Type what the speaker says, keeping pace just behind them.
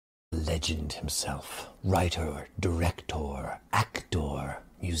Legend himself, writer, director, actor,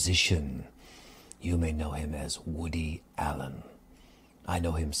 musician. You may know him as Woody Allen. I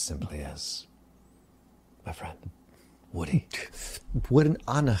know him simply as my friend, Woody. What an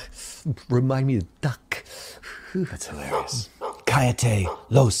honor. Remind me of Duck. That's hilarious. Cállate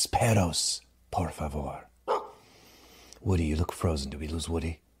los perros, por favor. Woody, you look frozen. Did we lose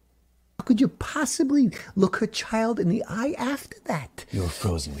Woody? How could you possibly look her child in the eye after that? You're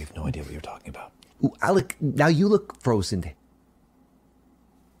frozen. We have no idea what you're talking about. Ooh, Alec, now you look frozen.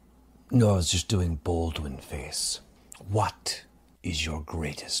 No, I was just doing Baldwin face. What is your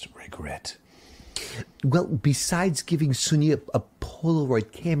greatest regret? Well, besides giving Sunya a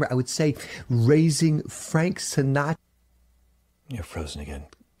Polaroid camera, I would say raising Frank Sinatra. You're frozen again.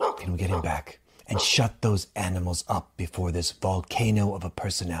 Can we get him back? And shut those animals up before this volcano of a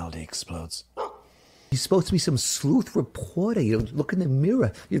personality explodes. He's supposed to be some sleuth reporter. Look in the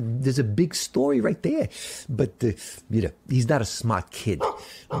mirror. There's a big story right there. But, he's not a smart kid.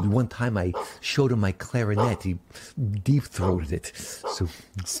 One time I showed him my clarinet. He deep-throated it. So,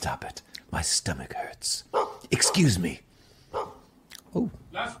 stop it. My stomach hurts. Excuse me. Oh.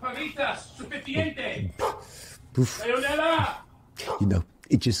 Las palitas, suficiente. Sayonara.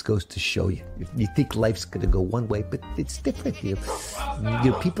 It just goes to show you. You think life's going to go one way, but it's different here.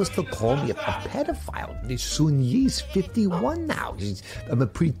 People still call me a pedophile. Sun Yi's 51 now. I'm a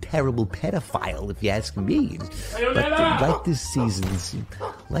pretty terrible pedophile, if you ask me. But like this season,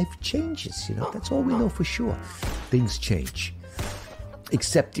 life changes, That's all we know for sure. Things change.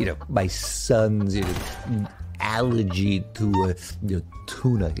 Except, my son's allergy to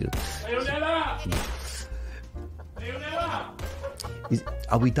tuna.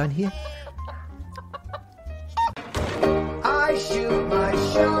 Are we done here? I shoot my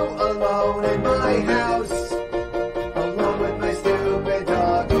show alone in my house, alone with my stupid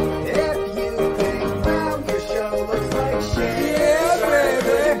dog. If you think, wow, your show looks like shit, yeah,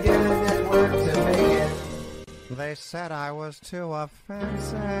 baby, get a network to make it. They said I was too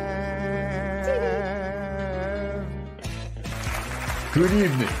offensive. Good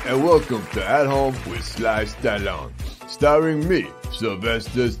evening and welcome to At Home with Sly Stallone, starring me,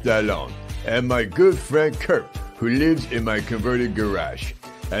 Sylvester Stallone, and my good friend Kurt, who lives in my converted garage.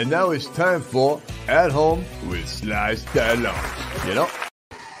 And now it's time for At Home with Sly Stallone.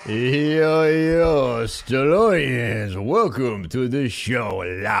 Yo, Stallonians, welcome to the show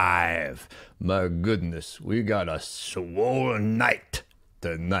live. My goodness, we got a swollen night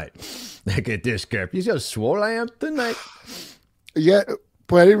tonight. Look at this, Kurt. You see how swole I am tonight? Yeah,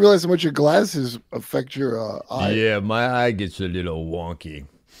 but I didn't realize how much your glasses affect your eye. Yeah, my eye gets a little wonky.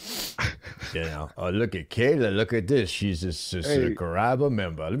 Oh, look at Kayla. Look at this. She's a subscriber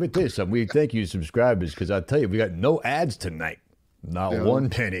member. Let me tell you something. We thank you, subscribers, because I'll tell you, we got no ads tonight. Not one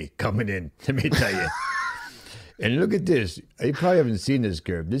penny coming in. Let me tell you. And look at this. You probably haven't seen this,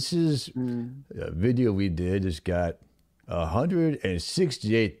 Gerb. This is a video we did. It's got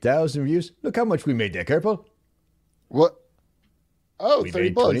 168,000 views. Look how much we made there, Kerple. What? Oh, we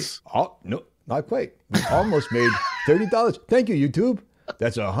 $30. $20. Oh, no, not quite. We almost made $30. Thank you, YouTube.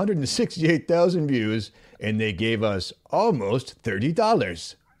 That's 168,000 views, and they gave us almost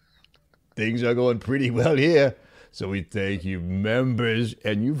 $30. Things are going pretty well here. So we thank you, members,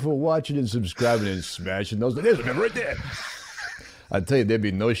 and you for watching and subscribing and smashing those. There's a member right there. I'll tell you, there'd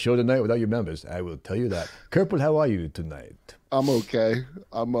be no show tonight without your members. I will tell you that. Kerple, how are you tonight? I'm okay.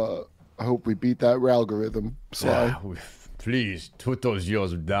 I hope we beat that algorithm. Sorry. Please put those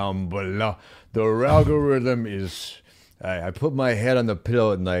yours down below. The algorithm is... I put my head on the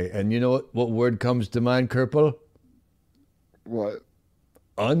pillow at night, and you know what word comes to mind, Kerple? What?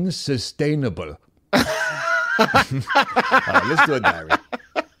 Unsustainable. All right, let's do a diary.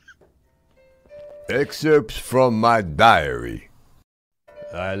 Excerpts from my diary.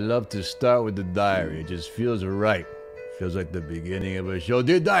 I love to start with the diary. It just feels right. Feels like the beginning of a show.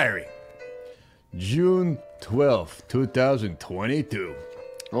 Dear diary, June 12th, 2022.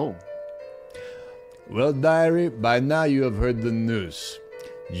 Oh. Well, diary, by now you have heard the news.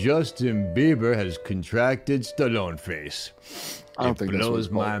 Justin Bieber has contracted Stallone face. I don't think it blows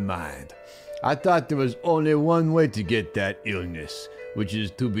my mind. I thought there was only one way to get that illness, which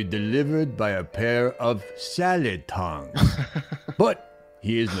is to be delivered by a pair of salad tongs. But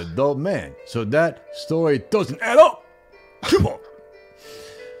he is an adult man, so that story doesn't add up. Come on.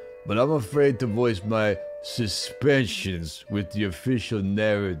 But I'm afraid to voice my suspensions with the official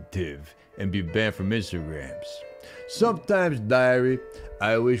narrative and be banned from Instagrams. Sometimes, diary,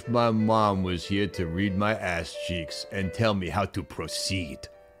 I wish my mom was here to read my ass cheeks and tell me how to proceed.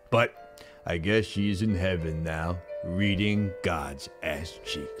 But I guess she's in heaven now, reading God's ass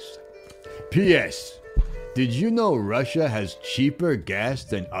cheeks. P.S. Did you know Russia has cheaper gas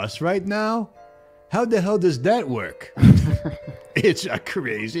than us right now? How the hell does that work? It's a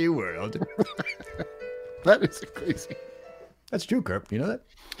crazy world. That is crazy. That's true, Kurt. You know that?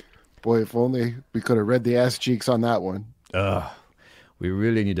 Boy, if only we could have read the ass cheeks on that one. We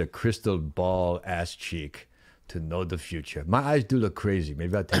really need a crystal ball ass cheek to know the future. My eyes do look crazy.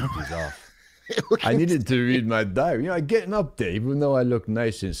 Maybe I'll take these off. I needed to read my diary. I'm getting up there, even though I look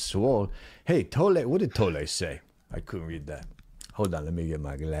nice and swole. Hey, Tole, what did Tole say? I couldn't read that. Hold on, let me get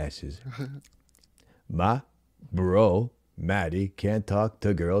my glasses. My bro, Maddie, can't talk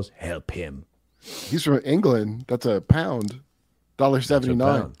to girls. Help him. He's from England. That's a pound.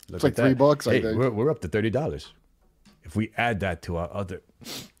 $1.79. It's like $3, I think. We're up to $30. If we add that to our other...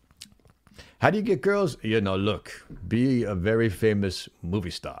 How do you get girls? Look, be a very famous movie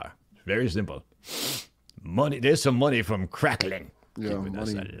star. Very simple. Money. There's some money from crackling. Yeah, keeping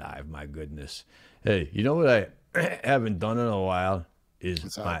us money. alive, my goodness. Hey, you know what I haven't done in a while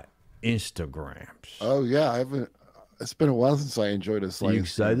is my Instagrams. Oh, yeah. I haven't. It's been a while since I enjoyed a Are slice. you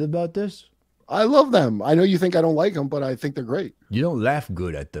excited about this? I love them. I know you think I don't like them, but I think they're great. You don't laugh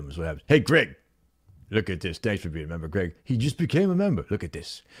good at them is what happens. Hey, Greg, look at this. Thanks for being a member, Greg. He just became a member. Look at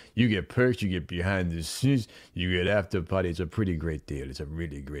this. You get perks. You get behind the scenes. You get after party. It's a pretty great deal. It's a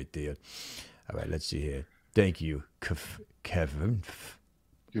really great deal. All right, let's see here. Thank you, Kevin.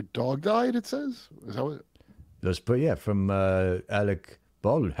 Your dog died, it says? Is that what? Let's put, from Alec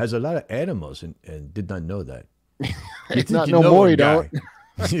Baldwin. Has a lot of animals and did not know that. It's not no more, you don't.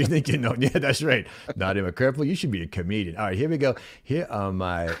 You think you know? Yeah, that's right. Not even careful. You should be a comedian. All right, here we go. Here are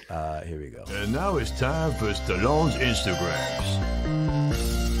my, here we go. And now it's time for Stallone's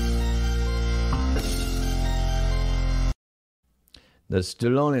Instagrams. The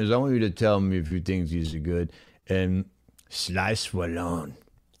Stallone is, I want you to tell me if you think these are good. And Sly Stallone.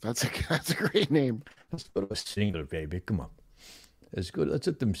 That's a great name. Let's go to a single, baby. Come on. Let's go. Let's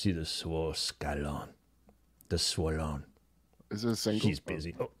let them see the Swole Scallon. The Swallone. Is it a single? She's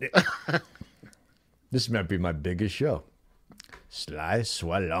busy. Oh, yeah. This might be my biggest show. Sly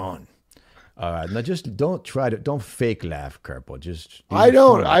Swallone. All right, now just don't fake laugh, Kerpo. Just I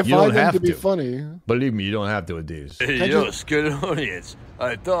don't. funny. I You don't find them have to be funny. Believe me, you don't have to with these. Hey, yo, Scalonians,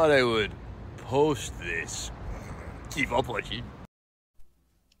 I thought I would post this. Keep up watching.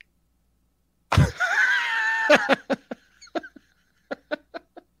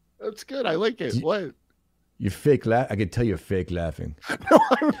 That's good. I like it. What? You fake laugh. I can tell you're fake laughing. No,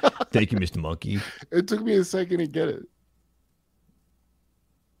 I'm not. Thank you, Mr. Monkey. It took me a second to get it.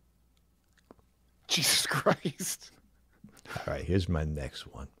 Jesus Christ. All right, here's my next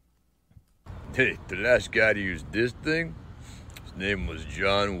one. Hey, the last guy to use this thing, his name was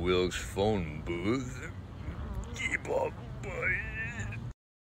John Wilkes Phone Booth. Keep up, buddy.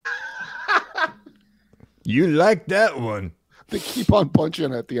 You like that one? They keep on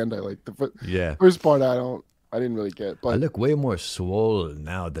punching at the end. I like the Yeah. first part. I didn't really get. I But look way more swollen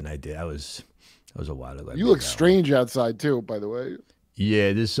now than I did. That was a while ago. you look strange outside too. By the way. Yeah,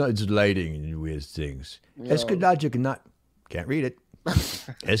 it's lighting and weird things. Yeah. Escalogic not can't read it.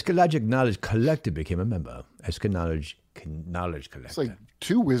 Escalogic Knowledge Collective became a member. Escalogic Knowledge Collective. It's like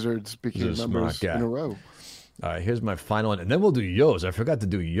two wizards became He's a members smart guy. in a row. All right, here's my final one, and then we'll do yo's. I forgot to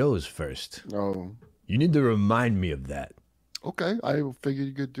do yo's first. Oh, You need to remind me of that. okay. I figured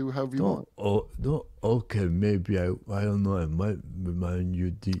you could do however you want. Okay, maybe I don't know. I might remind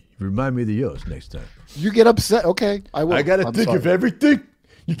you. Remind me of the yo's next time. You get upset. Okay, I will. I gotta I'm think sorry. of everything.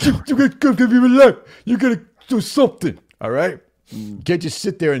 You gotta be relax. You gotta do something. All right. You can't just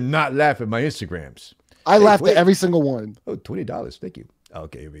sit there and not laugh at my Instagrams. I laughed wait. at every single one. Oh, $20. Thank you.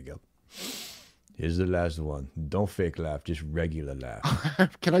 Okay, here we go. Here's the last one. Don't fake laugh, just regular laugh.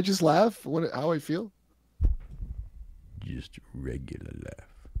 Can I just laugh? How I feel? Just regular laugh.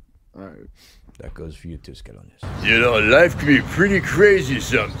 All right. That goes for you too, Scalonis. You know, life can be pretty crazy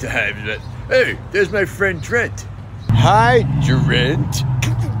sometimes, but hey, there's my friend Trent. Hi, Trent.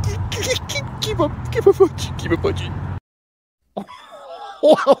 Keep up punching.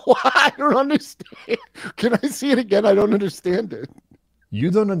 I don't understand. Can I see it again? I don't understand it.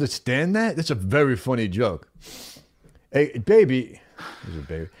 You don't understand that? That's a very funny joke. Hey, baby. There's a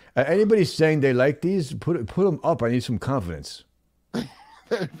baby. Anybody saying they like these, put them up. I need some confidence.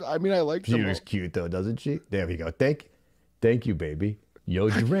 I mean, I like She them. looks cute, though, doesn't she? There we go. Thank you, baby. Yo,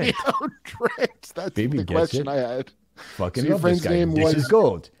 Trent. Yo, Trent. That's Baby the gets question it. I had. Fucking So your love this friend's guy. name This was- is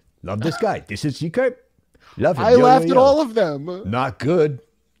gold. Love this guy. This is secret. Love him. I Yo, yo, laughed at yo. all of them. Not good.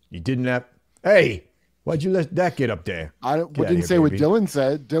 You didn't have. Hey, why'd you let that get up there? I Get out didn't here, say what baby. Dylan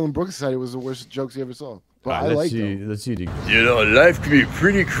said. Dylan Brooks said it was the worst jokes he ever saw. But I let's like see. them. Let's see it again. You know, life can be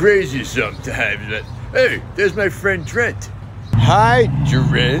pretty crazy sometimes. But hey, there's my friend Trent. Hi,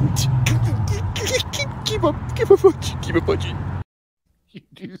 Trent. Keep up punching. You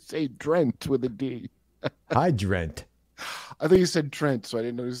do say Drent with a D. Hi, Drent. I think you said Trent, so I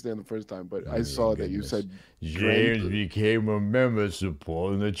didn't understand the first time, but I saw that you said James Drent. became a member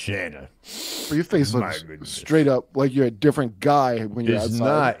supporting the channel. But your face My looks goodness. straight up like you're a different guy when you're It's outside.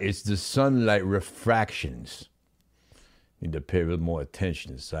 not. It's the sunlight refractions. Need to pay a little more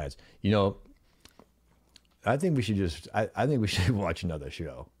attention to sides. You know, I think we should just. I think we should watch another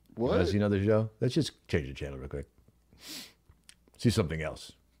show. What? Want to see another show? Let's just change the channel real quick. See something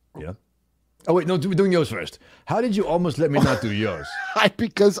else. Yeah. Oh wait, no, we're doing yours first. How did you almost let me not do yours?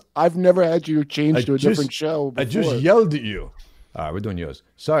 Because I've never had you change to a different just- show before. I just yelled at you. All right, we're doing yours.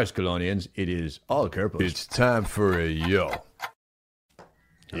 Sorry, Scalonians. It is all purpose. It's time for a yo.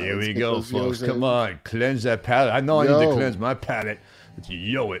 Here let's we get go, those folks. yos Come in. on, cleanse that palate. I know I need to Yo. cleanse my palate. Let's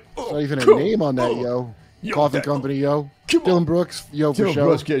yo it. It's not even a name on that, yo. Yo, Coffee that- Company, yo. Come Dylan on. Brooks, yo, for Tim show.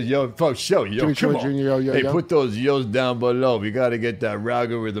 Brooks, kids, yo, folks, show, yo, Jimmy come Shore on. Jr., yo, yo, Hey, yo. put those yos down below. We got to get that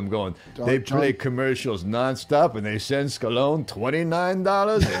algorithm going. They John- play commercials nonstop, and they send Scalone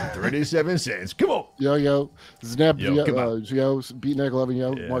 $29.37. Come on. Yo. Zneb, Yo, yo, come on. Beatnik 11,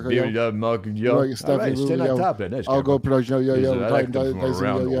 yo. Marco, Beer, yo. Mark, yo. Roy, All Stephanie right, Lou, stand on yo. top of that. Nice, I'll go Cameron. production, yo. Listen, I like them from Dyson,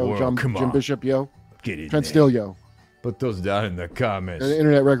 around the yo. world. Come Jim on. Bishop, yo. Get in Trent there. Steele, yo. Put those down in the comments.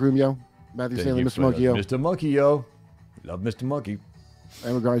 Internet Rec Room, yo. Matthew Thank Stanley, you Mr. for Monkey, that. yo. Mr. Monkey, yo. Love Mr. Monkey.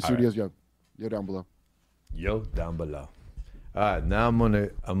 Amber Studios, yo. Yo, down below. Yo, down below. All right, now I'm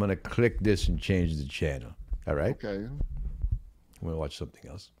gonna click this and change the channel. All right, Okay. I'm gonna watch something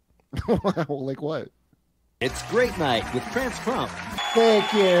else. Like what? It's Great Night with Trans Trump.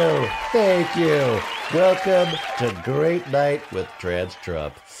 Thank you. Thank you. Welcome to Great Night with Trans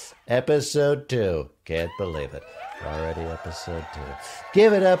Trump. Episode 2. Can't believe it. Already episode 2.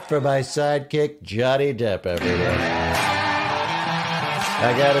 Give it up for my sidekick, Johnny Depp, everyone.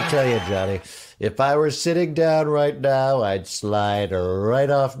 I gotta tell you, Johnny, if I were sitting down right now, I'd slide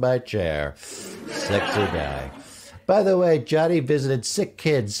right off my chair. Sexy guy. By the way, Johnny visited sick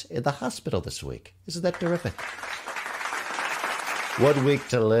kids in the hospital this week. Isn't that terrific? 1 week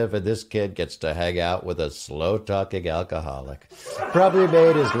to live, and this kid gets to hang out with a slow-talking alcoholic. Probably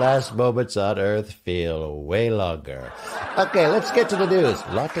made his last moments on Earth feel way longer. Okay, let's get to the news.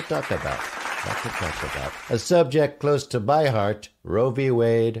 Lot to talk about. A subject close to my heart, Roe v.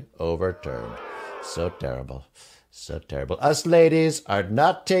 Wade, overturned. So terrible. So terrible. Us ladies are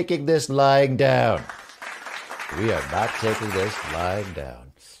not taking this lying down. We are not taking this lying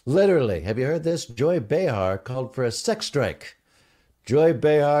down. Literally, have you heard this? Joy Behar called for a sex strike. Joy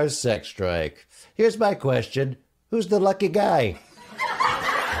Behar's sex strike. Here's my question. Who's the lucky guy?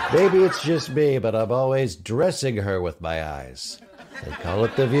 Maybe it's just me, but I'm always dressing her with my eyes. They call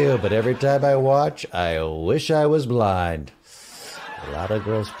it The View, but every time I watch, I wish I was blind. A lot of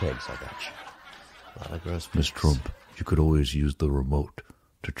gross pigs, I bet you. A lot of gross pigs. Miss Trump, you could always use the remote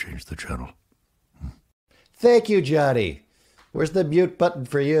to change the channel. Thank you, Johnny. Where's the mute button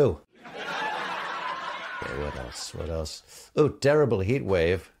for you? Okay, what else? Oh, terrible heat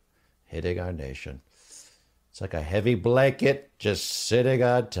wave hitting our nation. It's like a heavy blanket just sitting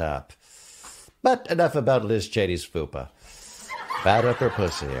on top. But enough about Liz Cheney's fupa. Bad up her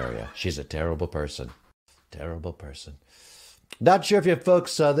pussy area. She's a terrible person. Terrible person. Not sure if you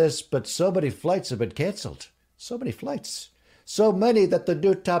folks saw this, but so many flights have been canceled. So many flights. So many that the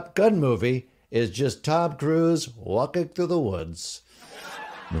new Top Gun movie is just Tom Cruise walking through the woods.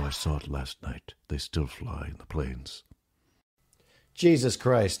 No, I saw it last night. They still fly in the planes. Jesus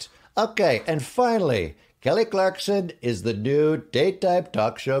Christ. Okay, and finally, Kelly Clarkson is the new daytime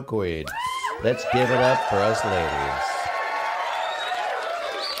talk show queen. Let's give it up for us ladies.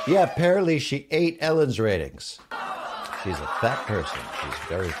 Yeah, apparently she ate Ellen's ratings. She's a fat person. She's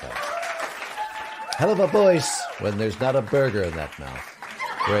very fat. Hell of a voice when there's not a burger in that mouth.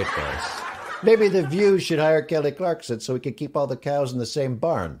 Great voice. Maybe The View should hire Kelly Clarkson so we can keep all the cows in the same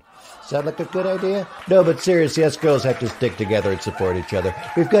barn. Sound like a good idea? No, but seriously, us girls have to stick together and support each other.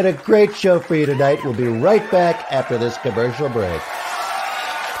 We've got a great show for you tonight. We'll be right back after this commercial break.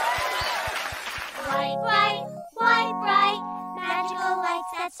 White bright, white bright, magical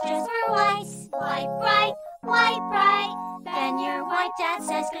lights that's just for whites. White bright, then your white dad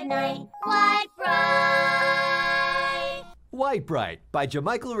says goodnight. White bright. White Bright by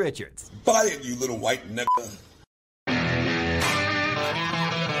Jamichael Richards. Buy it, you little white nigga.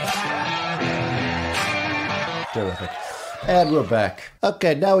 Terrific. And we're back.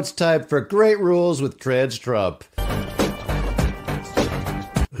 Okay, now it's time for Great Rules with Trans Trump.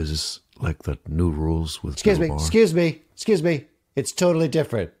 Is this Like the new rules with Excuse Bill me, Maher? excuse me. It's totally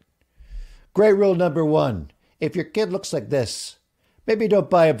different. Great rule number 1. If your kid looks like this, maybe don't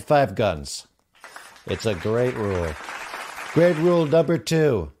buy him 5 guns. It's a great rule. Great rule number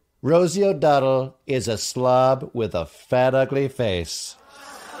 2. Rosie O'Donnell is a slob with a fat, ugly face.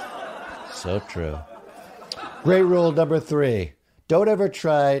 So true. Great rule number 3. Don't ever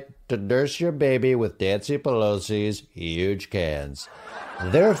try to nurse your baby with Nancy Pelosi's huge cans.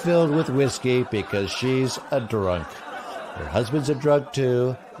 They're filled with whiskey because she's a drunk. Her husband's a drunk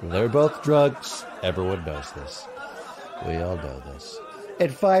too. They're both drunks. Everyone knows this. We all know this.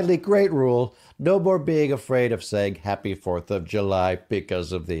 And finally, great rule. No more being afraid of saying Happy 4th of July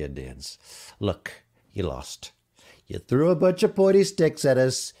because of the Indians. Look, you lost. You threw a bunch of pointy sticks at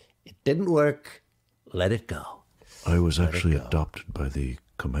us. It didn't work. Let it go. I was actually adopted by the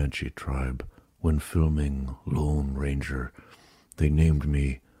Comanche tribe when filming Lone Ranger. They named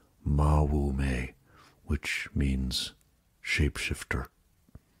me Ma Wu Mei, which means shapeshifter.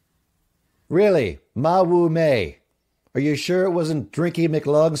 Really? Ma Wu Mei? Are you sure it wasn't Drinky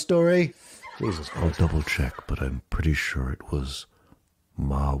McLong's story? Jesus Christ. I'll double check, but I'm pretty sure it was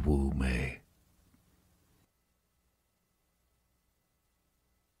Ma Wu Mei.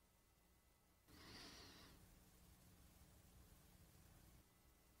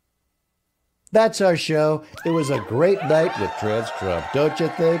 That's our show. It was a great night with Trans Trump, don't you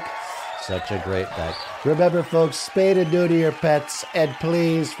think? Such a great night. Remember, folks, spay and neuter your pets, and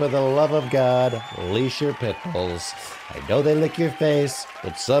please, for the love of God, leash your pit bulls. I know they lick your face,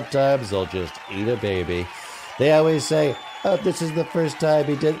 but sometimes they'll just eat a baby. They always say, oh, this is the first time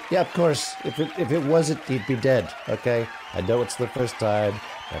he did. Yeah, of course. If it wasn't, he'd be dead, okay? I know it's the first time,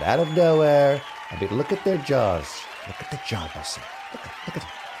 but out of nowhere, I mean, look at their jaws. Look at the jaw muscle. Look at it.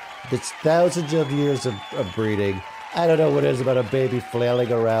 It's thousands of years of breeding. I don't know what it is about a baby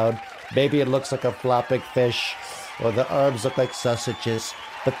flailing around. Maybe it looks like a flopping fish, or the arms look like sausages.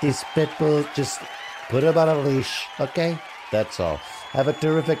 But these pit bulls, just put them on a leash, okay? That's all. Have a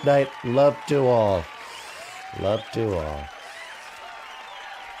terrific night. Love to all. Love to all.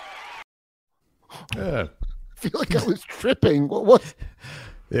 I feel like I was tripping. What?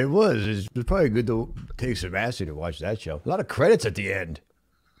 It was. It's probably good to take some acid to watch that show. A lot of credits at the end.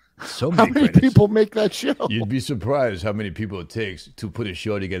 So How many credits. people make that show? You'd be surprised how many people it takes to put a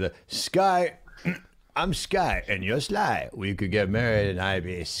show together. Sky, I'm Sky, and you're Sly. We could get married, and I'd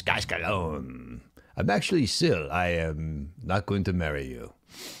be Sky Scalone. I'm actually Sil. I am not going to marry you.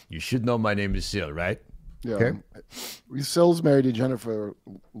 You should know my name is Sil, right? Yeah. Okay. Sil's married to Jennifer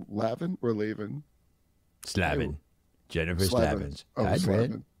Lavin or Lavin? Slavin. Jennifer Slavin. Slavins. Oh, Hi,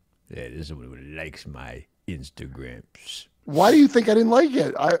 Slavin. Brad. Yeah, this is someone who likes my Instagrams. Why do you think I didn't like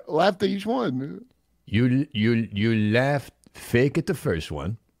it? I laughed at each one. You laughed fake at the first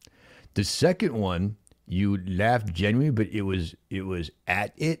one. The second one, you laughed genuinely, but it was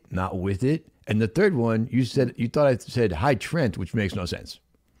at it, not with it. And the third one, you thought I said hi Trent, which makes no sense.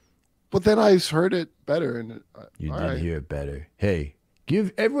 But then I heard it better, and You did hear it better. Hey,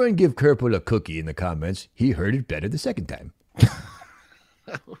 everyone give Kerpel a cookie in the comments. He heard it better the second time.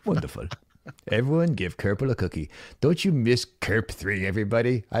 Wonderful. Everyone give Kerpel a cookie. Don't you miss Kerp 3,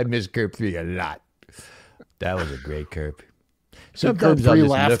 everybody? I miss Kerp 3 a lot. That was a great Kerp. Sometimes I'll Kerp 3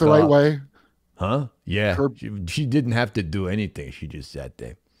 just laugh look the right off. way. Huh? Yeah. Kerp- She didn't have to do anything. She just sat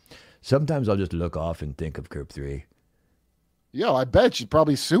there. Sometimes I'll just look off and think of Kerp 3. Yeah, I bet she's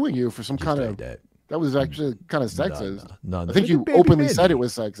probably suing you for some Just kind like of. that. That was actually kind of sexist. No. I think you Look at Baby openly Mandy. said it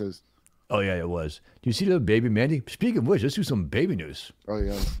was sexist. Oh, yeah, it was. Do you see little baby Mandy? Speaking of which, let's do some baby news. Oh,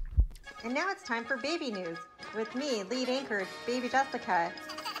 yeah. And now it's time for baby news with me, lead anchor, Baby Jessica.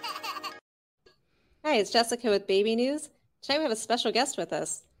 Hi, it's Jessica with Baby News. Tonight we have a special guest with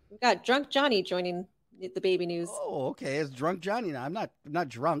us. We've got Drunk Johnny joining the Baby News. Oh, okay. It's Drunk Johnny now. I'm not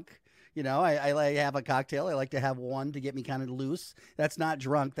drunk. You know, I like to have a cocktail. I like to have one to get me kind of loose. That's not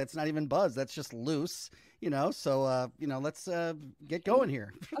drunk. That's not even buzz. That's just loose. You know, so let's get going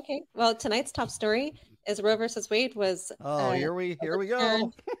here. Okay. Well, tonight's top story is Roe versus Wade was Here we go.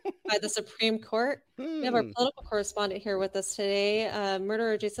 overturned by the Supreme Court. We have our political correspondent here with us today,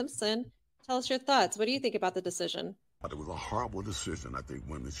 Murderer J. Simpson. Tell us your thoughts. What do you think about the decision? It was a horrible decision. I think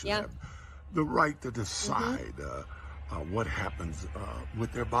women should Yeah. have the right to decide what happens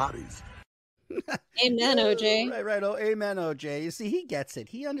with their bodies. Amen, OJ. Right. Oh, amen, OJ. You see, he gets it.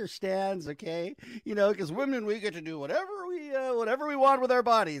 He understands. Okay, you know, because women, we get to do whatever we want with our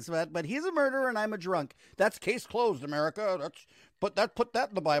bodies. But he's a murderer and I'm a drunk. That's case closed, America. That's put that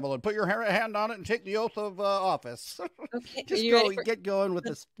in the Bible and put your hand on it and take the oath of office. Okay. Just Are you go, ready for get going with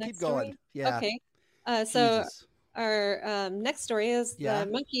the this. next Keep going. story? Yeah. Okay. So Jesus. Our next story is the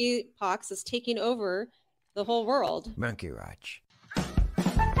monkey pox is taking over the whole world. Monkey Watch.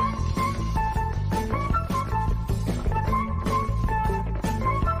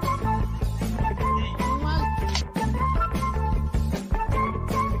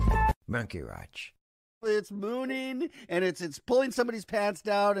 Monkey Watch. It's mooning and it's pulling somebody's pants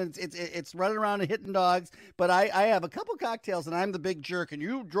down and it's running around and hitting dogs. But I have a couple cocktails and I'm the big jerk and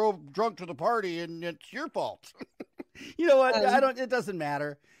you drove drunk to the party and it's your fault. You know what? It doesn't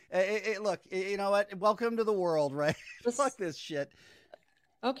matter. Look, you know what? Welcome to the world, right? Fuck this shit.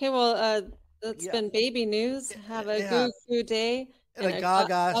 Okay, well, it's been baby news. Have a goo day and a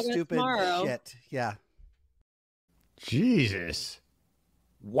gaga stupid tomorrow. Shit. Yeah. Jesus.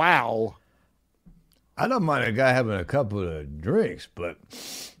 Wow. I don't mind a guy having a couple of drinks, but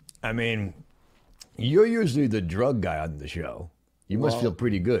I mean, you're usually the drug guy on the show. You must feel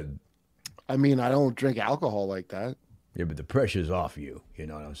pretty good. I mean, I don't drink alcohol like that. Yeah, but the pressure's off you. You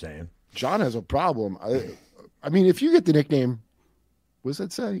know what I'm saying? John has a problem. I mean, if you get the nickname, what does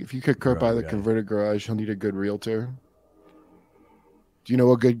that say? If you get hurt by the converted garage, he'll need a good realtor. Do you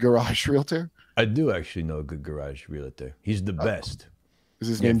know a good garage realtor? I do actually know a good garage realtor. He's the best. Is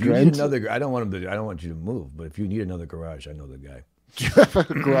his name Brent? I don't want him to. I don't want you to move. But if you need another garage, I know the guy. Do you have a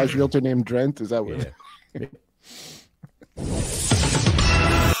garage realtor named Drent? Is that what? Yeah.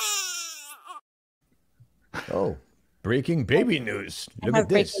 Oh, breaking baby news! Look at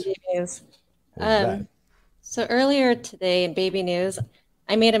this. Baby news. So earlier today in baby news,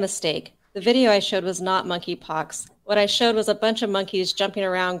 I made a mistake. The video I showed was not monkeypox. What I showed was a bunch of monkeys jumping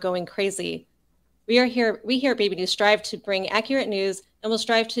around, going crazy. We here at Baby News strive to bring accurate news and will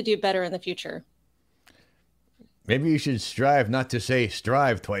strive to do better in the future. Maybe you should strive not to say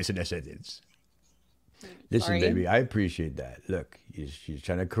strive twice in a sentence. Listen, baby, I appreciate that. Look, she's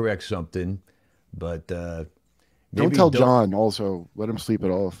trying to correct something, but don't tell John also. Let him sleep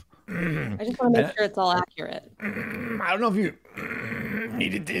it off. I just want to make sure it's all accurate. I don't know if you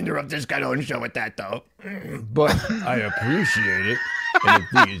needed to interrupt this guy on show with that, though. But I appreciate it. And I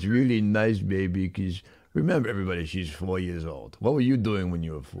think it's really nice, baby, because remember, everybody, she's 4 years old. What were you doing when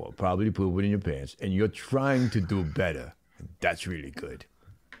you were 4? Probably pooping in your pants. And you're trying to do better. That's really good.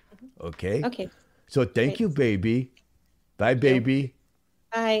 Okay? Okay. So thank you, baby. Bye, baby.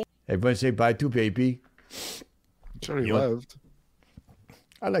 Bye. Everyone say bye to baby. It's already left.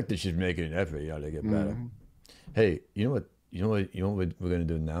 I like that she's making an effort, to get better. Hey, you know what we're gonna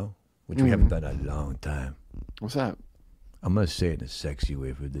do now? Which we haven't done in a long time. What's that? I'm gonna say it in a sexy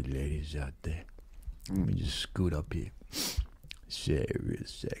way for the ladies out there. Let me just scoot up here. Say it real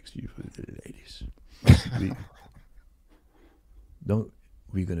sexy for the ladies.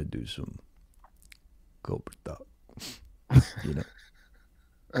 We're gonna do some Cobra talk. You know?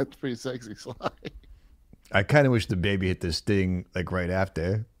 That's pretty sexy, Sly. I kind of wish the baby hit this thing like right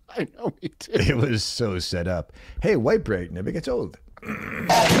after. I know, me too. It was so set up. Hey, white bread never gets old.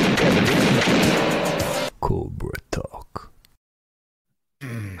 Cobra talk.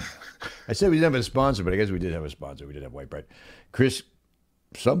 I said we didn't have a sponsor, but I guess we did have a sponsor. We did have white bread. Chris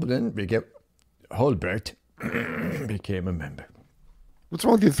something became Holbert became a member. What's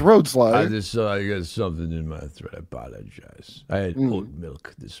wrong with your throat, Sly? I just saw I got something in my throat. I apologize. I had oat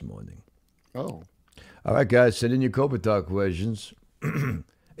milk this morning. Oh. All right, guys, send in your Cobra Talk questions.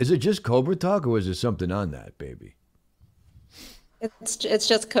 Is it just Cobra Talk, or is there something on that, baby? It's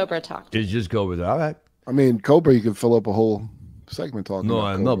just Cobra Talk. It's just Cobra Talk. All right. I mean, Cobra, you could fill up a whole segment talking No, about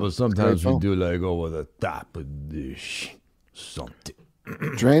I Cobra. know, but sometimes we do like over the top of this something.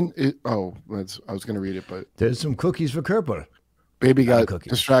 Dren, I was going to read it, but there's some cookies for Kerper. Baby got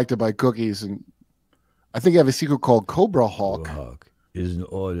distracted by cookies, and I think I have a secret called Cobra Hawk. Cobra Hawk is an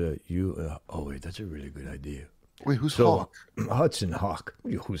order you. Oh wait, that's a really good idea. Wait, who's Hawk? Hudson Hawk.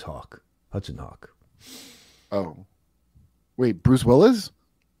 Who's Hawk? Hudson Hawk. Oh, wait, Bruce Willis?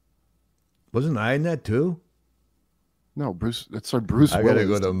 Wasn't I in that too? No, Bruce. That's our Bruce Willis. I gotta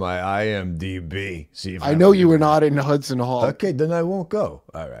go to my IMDb. See if I know you were not in Hudson Hawk. Okay, then I won't go.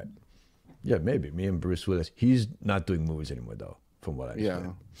 All right. Yeah, maybe me and Bruce Willis. He's not doing movies anymore, though, from what I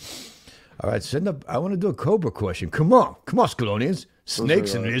understand. All right, send up. I want to do a Cobra question. Come on, Scalonians.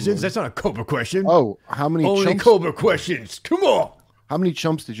 Snakes and lizards. That's not a Cobra question. Oh, how many? Only chumps? Cobra questions. Come on. How many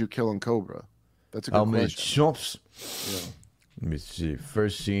chumps did you kill in Cobra? That's a good question. How many chumps? Yeah. Let me see.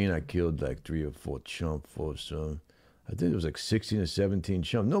 First scene, I killed like 3 or 4 chump for some. I think it was like 16 or 17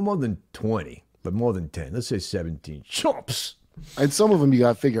 chumps. No more than 20, but more than 10. Let's say 17 chumps. And some of them you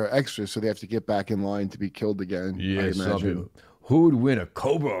got to figure are extras, so they have to get back in line to be killed again. Yeah, I imagine. Who would win, a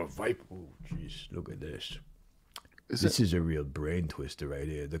Cobra or a Viper? Oh, jeez, look at this. This is a real brain twister right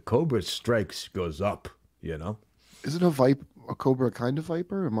here. The Cobra strikes goes up, you know? Isn't a cobra a kind of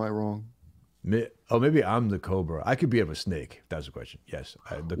viper? Or am I wrong? Maybe I'm the cobra. I could be a snake, if that's the question. Yes,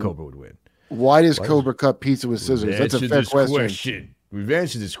 the cobra would win. Why does cobra cut pizza with scissors? That's a fair question. We've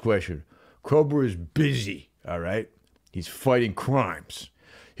answered this question. Cobra is busy, all right? He's fighting crimes.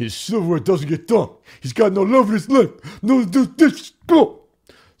 His silverware doesn't get done. He's got no love in his life. No, this.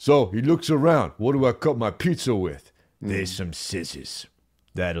 So he looks around. What do I cut my pizza with? There's some scissors.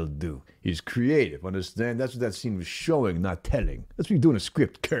 That'll do. He's creative. Understand? That's what that scene was showing, not telling. That's what you do in a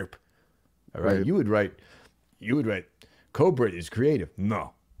script, Kerp. All right? You would write, Cobra is creative.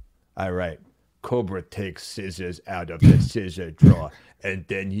 No. I write, Cobra takes scissors out of the scissor drawer, and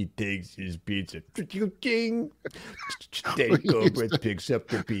then he takes his pizza. Then Cobra picks up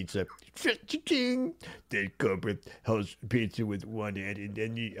the pizza. Then Cobra holds pizza with one hand, and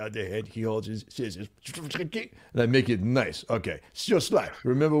then the other hand he holds his scissors. And I make it nice. Okay, it's just like,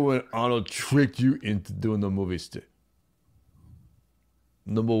 remember when Arnold tricked you into doing the movie stick?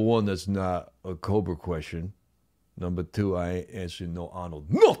 Number one, that's not a Cobra question. Number two, I ain't answering no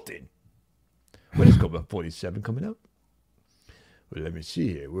Arnold. Nothing. When is Cobra 47 coming out? Well, let me see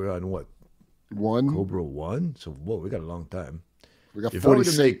here. We're on what? 1. Cobra 1? So, whoa, we got a long time. We got if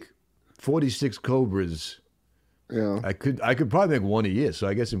 46. I were to make 46 Cobras, yeah, I could probably make one a year. So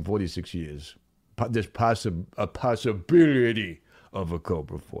I guess in 46 years, there's a possibility of a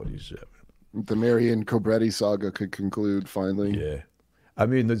Cobra 47. The Marion Cobretti saga could conclude finally. Yeah. I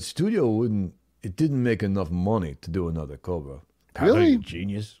mean, the studio it didn't make enough money to do another Cobra. Really?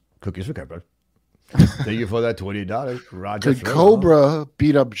 Genius. Cookies for Cobra. Thank you for that $20. Roger. Could Cobra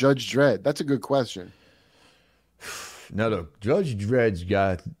beat up Judge Dredd? That's a good question. Now, look, Judge Dredd's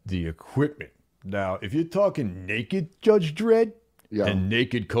got the equipment. Now, if you're talking naked Judge Dredd and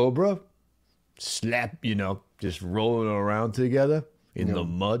naked Cobra, slap, just rolling around together in the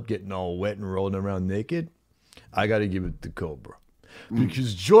mud, getting all wet and rolling around naked, I got to give it to Cobra.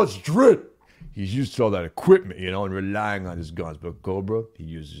 Because Judge Dredd, he's used to all that equipment, and relying on his guns. But Cobra, he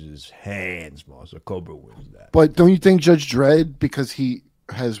uses his hands more. So Cobra wins that. But don't you think Judge Dredd, because he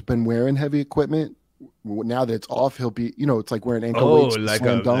has been wearing heavy equipment, now that it's off, he'll be, it's like wearing ankle weights, like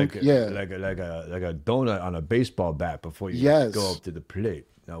slam a dunk. like a donut on a baseball bat before you go up to the plate.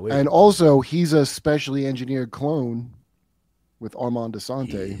 Now, and also, he's a specially engineered clone with Armand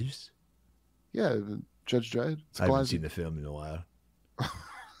Asante. Yeah, Judge Dredd. I haven't seen the film in a while.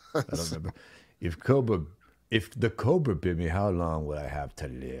 I don't remember. If the Cobra bit me, how long would I have to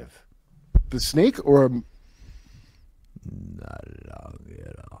live? The snake or not long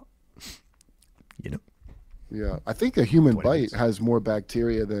at all. Yeah, I think a human bite has more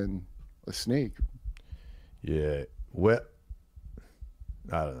bacteria than a snake. Yeah. Well,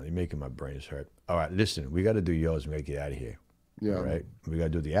 I don't know. You're making my brains hurt. All right, listen. We got to do yours and we got to get out of here. Yeah. All right. We got to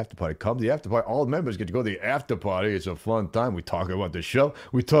do the after party. Come to the after party. All members get to go to the after party. It's a fun time. We talk about the show.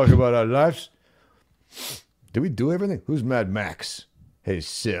 We talk about our lives. Did we do everything? Who's Mad Max? Hey,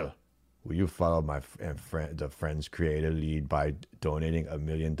 Sil, will you follow the Friends creator lead by donating $1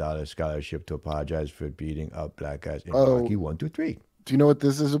 million scholarship to apologize for beating up black guys in Rocky 1, 2, 3? Do you know what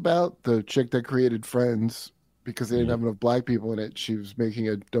this is about? The chick that created Friends, because they didn't have enough black people in it, she was making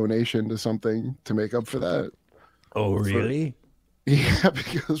a donation to something to make up for that. Oh, really? Yeah,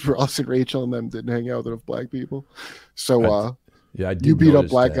 because Ross and Rachel and them didn't hang out with enough black people. So, I did you beat up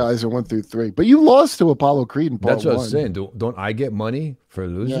black guys in 1 through 3, but you lost to Apollo Creed in part 1. That's what I was saying. Don't I get money for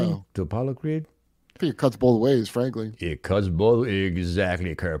losing to Apollo Creed? I think it cuts both ways, frankly. It cuts both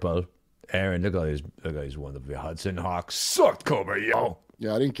exactly, Kerpel. Aaron, look at his wonderful Hudson Hawk sucked Cobra, yo.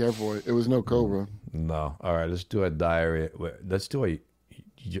 Yeah, I didn't care for it. It was no Cobra. No. All right, let's do a diary. Let's do a.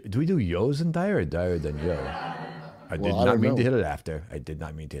 Do we do yo's and diary or diary then yo? I did not mean to hit it after. I did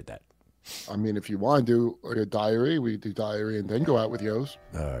not mean to hit that. I mean, if you want to do a diary, we do diary and then go out with yo's.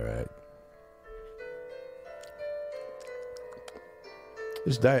 All right.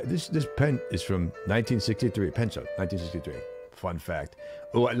 This pen is from 1963. Pencil, 1963. Fun fact.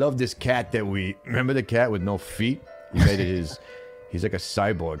 Oh, I love this cat remember the cat with no feet? He made it he's like a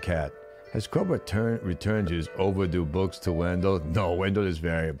cyborg cat. Has Cobra returned his overdue books to Wendell? No, Wendell is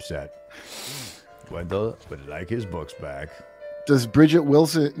very upset. Wendell would like his books back. Does Bridget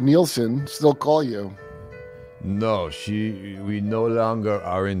Nielsen still call you? No, we no longer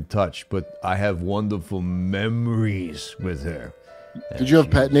are in touch, but I have wonderful memories with her. Did you have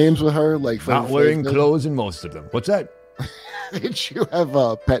pet names with her? Like not wearing clothes in most of them. What's that? Did you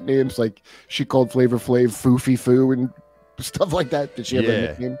have pet names like she called Flavor Flav Foofy Foo and stuff like that? Did she have a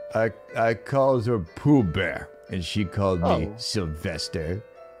nickname? I called her Pooh Bear, and she called me Sylvester.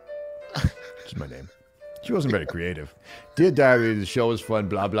 That's my name. She wasn't very creative. Dear Diary, the show was fun,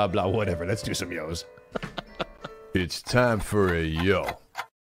 blah, blah, blah, whatever. Let's do some yo's. It's time for a yo.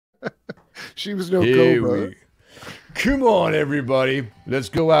 She was no Here Cobra. we Come on, everybody. Let's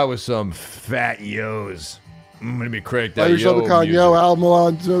go out with some fat yos. Let me crack that Irish yo Leprechaun, music. yo, Al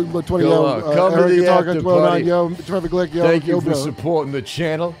Milan, 20 Go yo, on, come to Eric the Guitar, after 12 party. yo, Trevor Glick, yo, Thank you yo, for bro. supporting the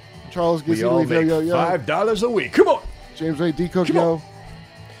channel. Charles We all Gissy, make yo, yo. $5 a week. Come on. James Ray D. Cook, Come on. yo.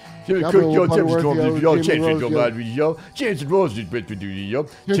 James Gabriel Cook, Butterworth, yo, yo, Jamie James Rose, yo. James Rose, yo, Kid Wadi, yo,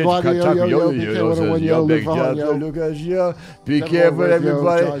 PK101, yo, Luke Vaughan, yo. Lucas, yo. Be Devin careful, Woodward, yo,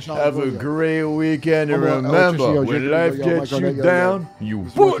 everybody. Josh Have a Oliver, yo. great weekend, and Electricity, remember, yo, when Jacob, life yo, gets Michael, you yo, down, you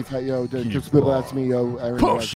Smokey put. Fat, yo, Keep Chip Spittle, that's me, yo, Aaron. Push.